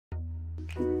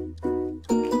Hi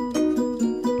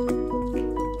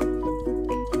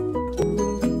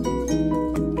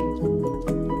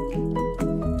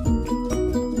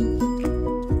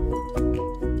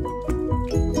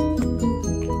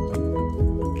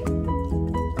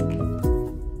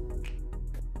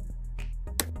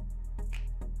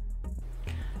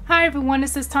everyone,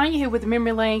 this is Tanya here with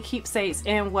Memory Lane Keepsakes,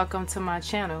 and welcome to my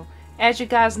channel. As you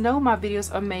guys know, my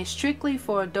videos are made strictly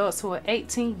for adults who are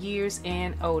 18 years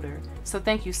and older, so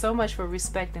thank you so much for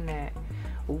respecting that.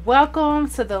 Welcome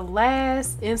to the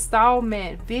last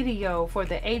installment video for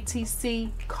the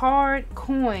ATC card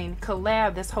coin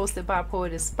collab that's hosted by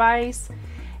Poetspice,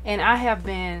 and I have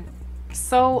been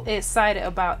so excited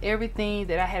about everything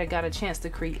that I had got a chance to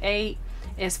create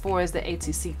as far as the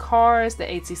ATC cards, the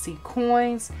ATC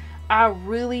coins. I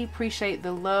really appreciate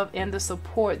the love and the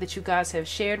support that you guys have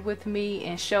shared with me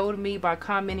and showed me by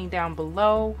commenting down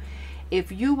below. If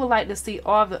you would like to see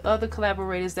all the other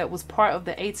collaborators that was part of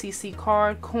the ATC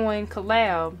card coin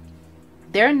collab,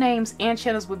 their names and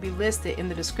channels will be listed in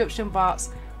the description box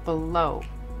below.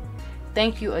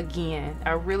 Thank you again.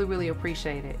 I really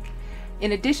appreciate it.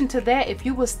 In addition to that, if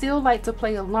you would still like to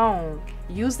play along,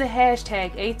 use the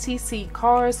hashtag ATC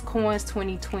Cards Coins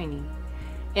 2020,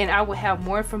 and I will have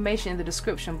more information in the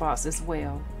description box as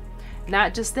well.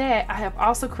 Not just that, I have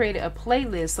also created a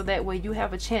playlist so that way you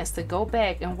have a chance to go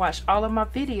back and watch all of my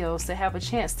videos to have a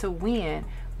chance to win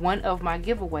one of my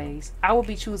giveaways. I will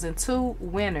be choosing 2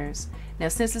 winners. Now,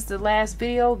 since it's the last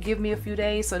video, give me a few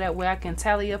days so that way I can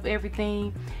tally up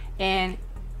everything, and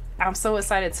I'm so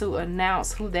excited to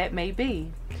announce who that may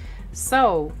be.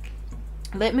 So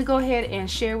let me go ahead and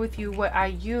share with you what I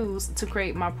used to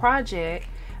create my project.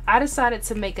 I decided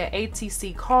to make an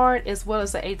ATC card as well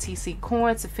as an ATC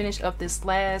coin to finish up this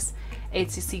last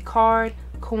ATC card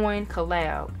coin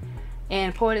collab.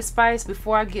 And Poetspice,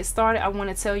 before I get started, I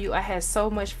want to tell you I had so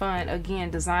much fun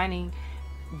again designing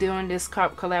during this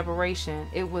collaboration.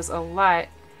 It was a lot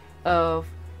of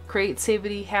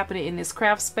creativity happening in this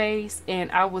craft space,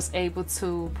 and I was able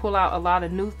to pull out a lot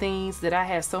of new things that I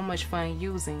had so much fun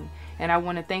using. And I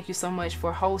want to thank you so much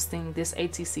for hosting this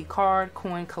ATC card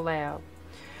coin collab.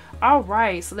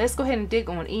 Alright, so let's go ahead and dig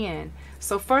on in.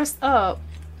 So first up,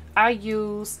 I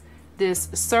use this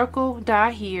circle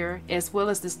die here as well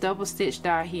as this double stitch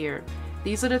die here.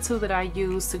 These are the 2 that I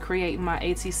used to create my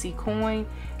ATC coin,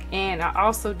 and I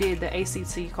also did the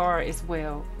ACT card as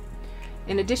well.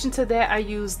 In addition to that, I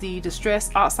use the Distress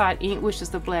Oxide ink, which is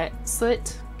the black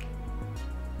soot,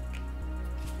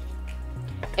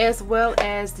 as well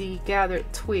as the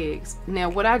gathered twigs. Now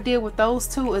what I did with those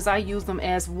 2 is I used them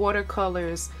as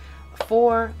watercolors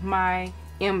for my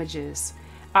images.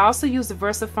 I also used the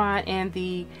VersaFine and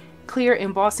the clear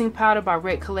embossing powder by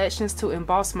Red Collections to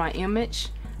emboss my image.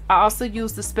 I also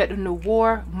used the Spectrum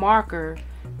Noir marker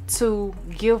to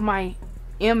give my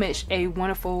image a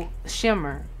wonderful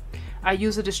shimmer. I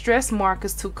use the distress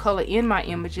markers to color in my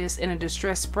images, and a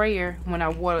distress sprayer when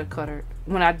I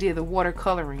did the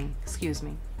watercoloring, excuse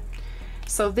me.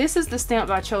 So this is the stamp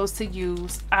I chose to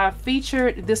use. I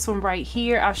featured this one right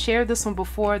here. I've shared this one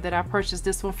before that I purchased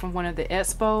this one from one of the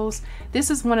expos.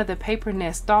 This is one of the Paper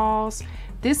Nest dolls.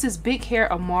 This is Big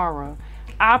Hair Amara.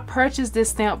 I purchased this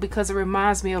stamp because it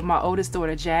reminds me of my oldest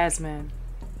daughter, Jasmine.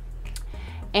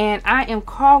 And I am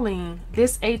calling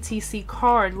this ATC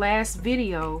card last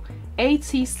video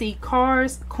ATC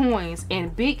Cards, Coins,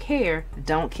 and Big Hair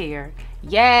Don't Care.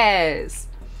 Yes!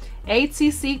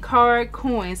 ATC Card,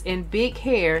 Coins, and Big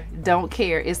Hair Don't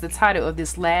Care is the title of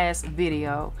this last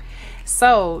video.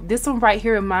 So this one right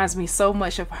here reminds me so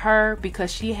much of her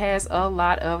because she has a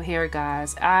lot of hair,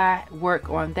 guys. I work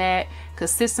on that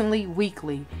consistently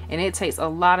weekly, and it takes a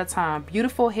lot of time.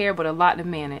 Beautiful hair, but a lot to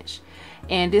manage.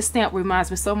 And this stamp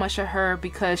reminds me so much of her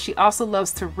because she also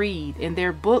loves to read, and there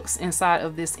are books inside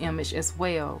of this image as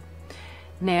well.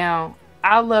 Now,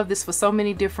 I love this for so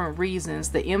many different reasons.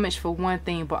 The image for one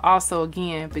thing, but also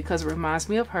again because it reminds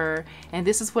me of her. And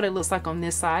this is what it looks like on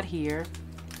this side here.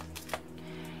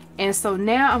 And so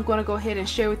now I'm going to go ahead and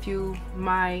share with you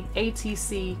my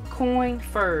ATC coin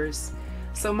first.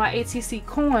 So my ATC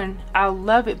coin, I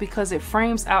love it because it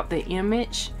frames out the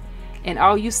image, and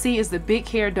all you see is the Big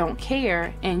Hair Don't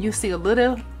Care, and you see a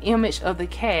little image of the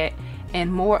cat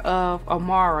and more of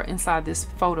Amara inside this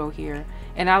photo here.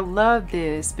 And I love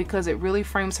this because it really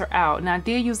frames her out. And I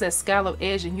did use that scallop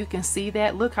edge, and you can see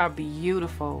that. Look how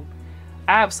beautiful.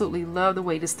 I absolutely love the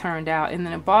way this turned out. And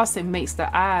then embossing makes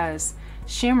the eyes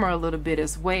shimmer a little bit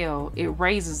as well. It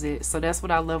raises it. So that's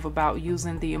what I love about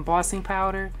using the embossing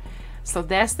powder. So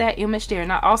that's that image there.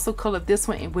 And I also colored this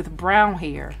one with brown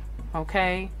hair.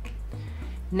 Okay.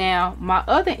 Now my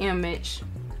other image,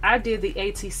 I did the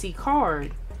ATC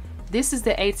card. This is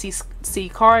the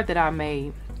ATC card that I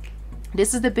made.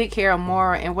 This is the big hair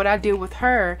Amora, and what I did with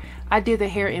her, I did the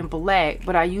hair in black,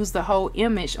 but I used the whole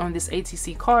image on this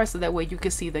ATC card so that way you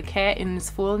can see the cat in its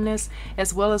fullness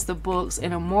as well as the books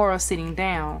and Amora sitting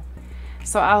down.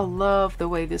 So I love the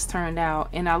way this turned out,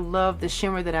 and I love the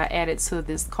shimmer that I added to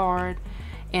this card.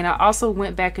 And I also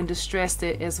went back and distressed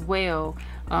it as well,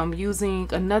 using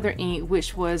another ink,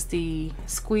 which was the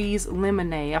Squeeze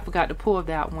Lemonade. I forgot to pull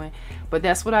that one, but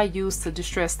that's what I used to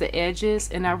distress the edges,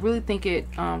 and I really think it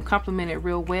complemented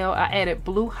real well. I added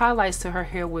blue highlights to her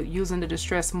hair with using the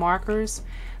distress markers.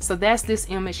 So that's this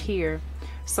image here.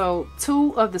 So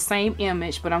two of the same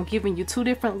image, but I'm giving you two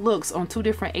different looks on two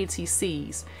different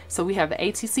ATCs. So we have the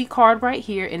ATC card right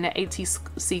here and the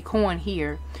ATC coin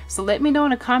here. So let me know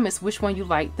in the comments which one you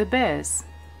like the best.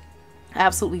 I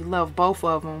absolutely love both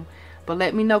of them, but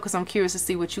let me know because I'm curious to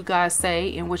see what you guys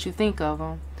say and what you think of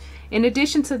them. In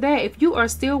addition to that, if you are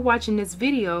still watching this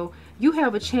video, you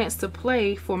have a chance to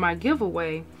play for my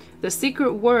giveaway. The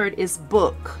secret word is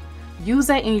book. Use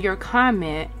that in your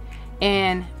comment,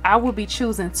 and I will be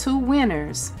choosing two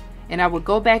winners, and I will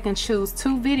go back and choose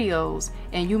two videos,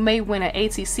 and you may win an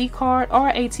ATC card or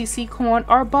an ATC coin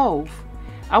or both.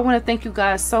 I want to thank you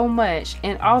guys so much,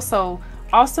 and also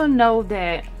know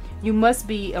that you must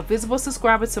be a visible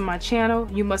subscriber to my channel.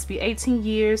 You must be 18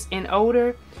 years and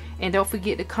older, and don't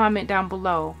forget to comment down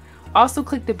below. Also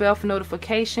click the bell for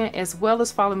notification, as well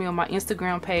as follow me on my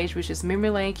Instagram page, which is Memory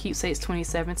Lane Keepsakes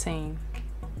 2017.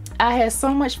 I had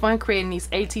so much fun creating these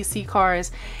ATC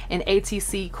cards and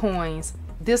ATC coins.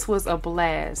 This was a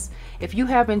blast. If you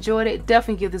have enjoyed it,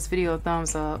 definitely give this video a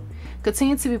thumbs up.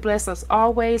 Continue to be blessed as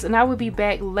always, and I will be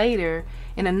back later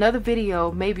in another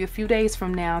video, maybe a few days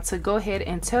from now, to go ahead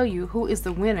and tell you who is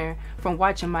the winner from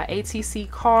watching my ATC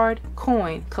card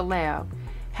coin collab.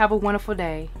 Have a wonderful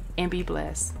day and be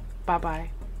blessed. Bye bye.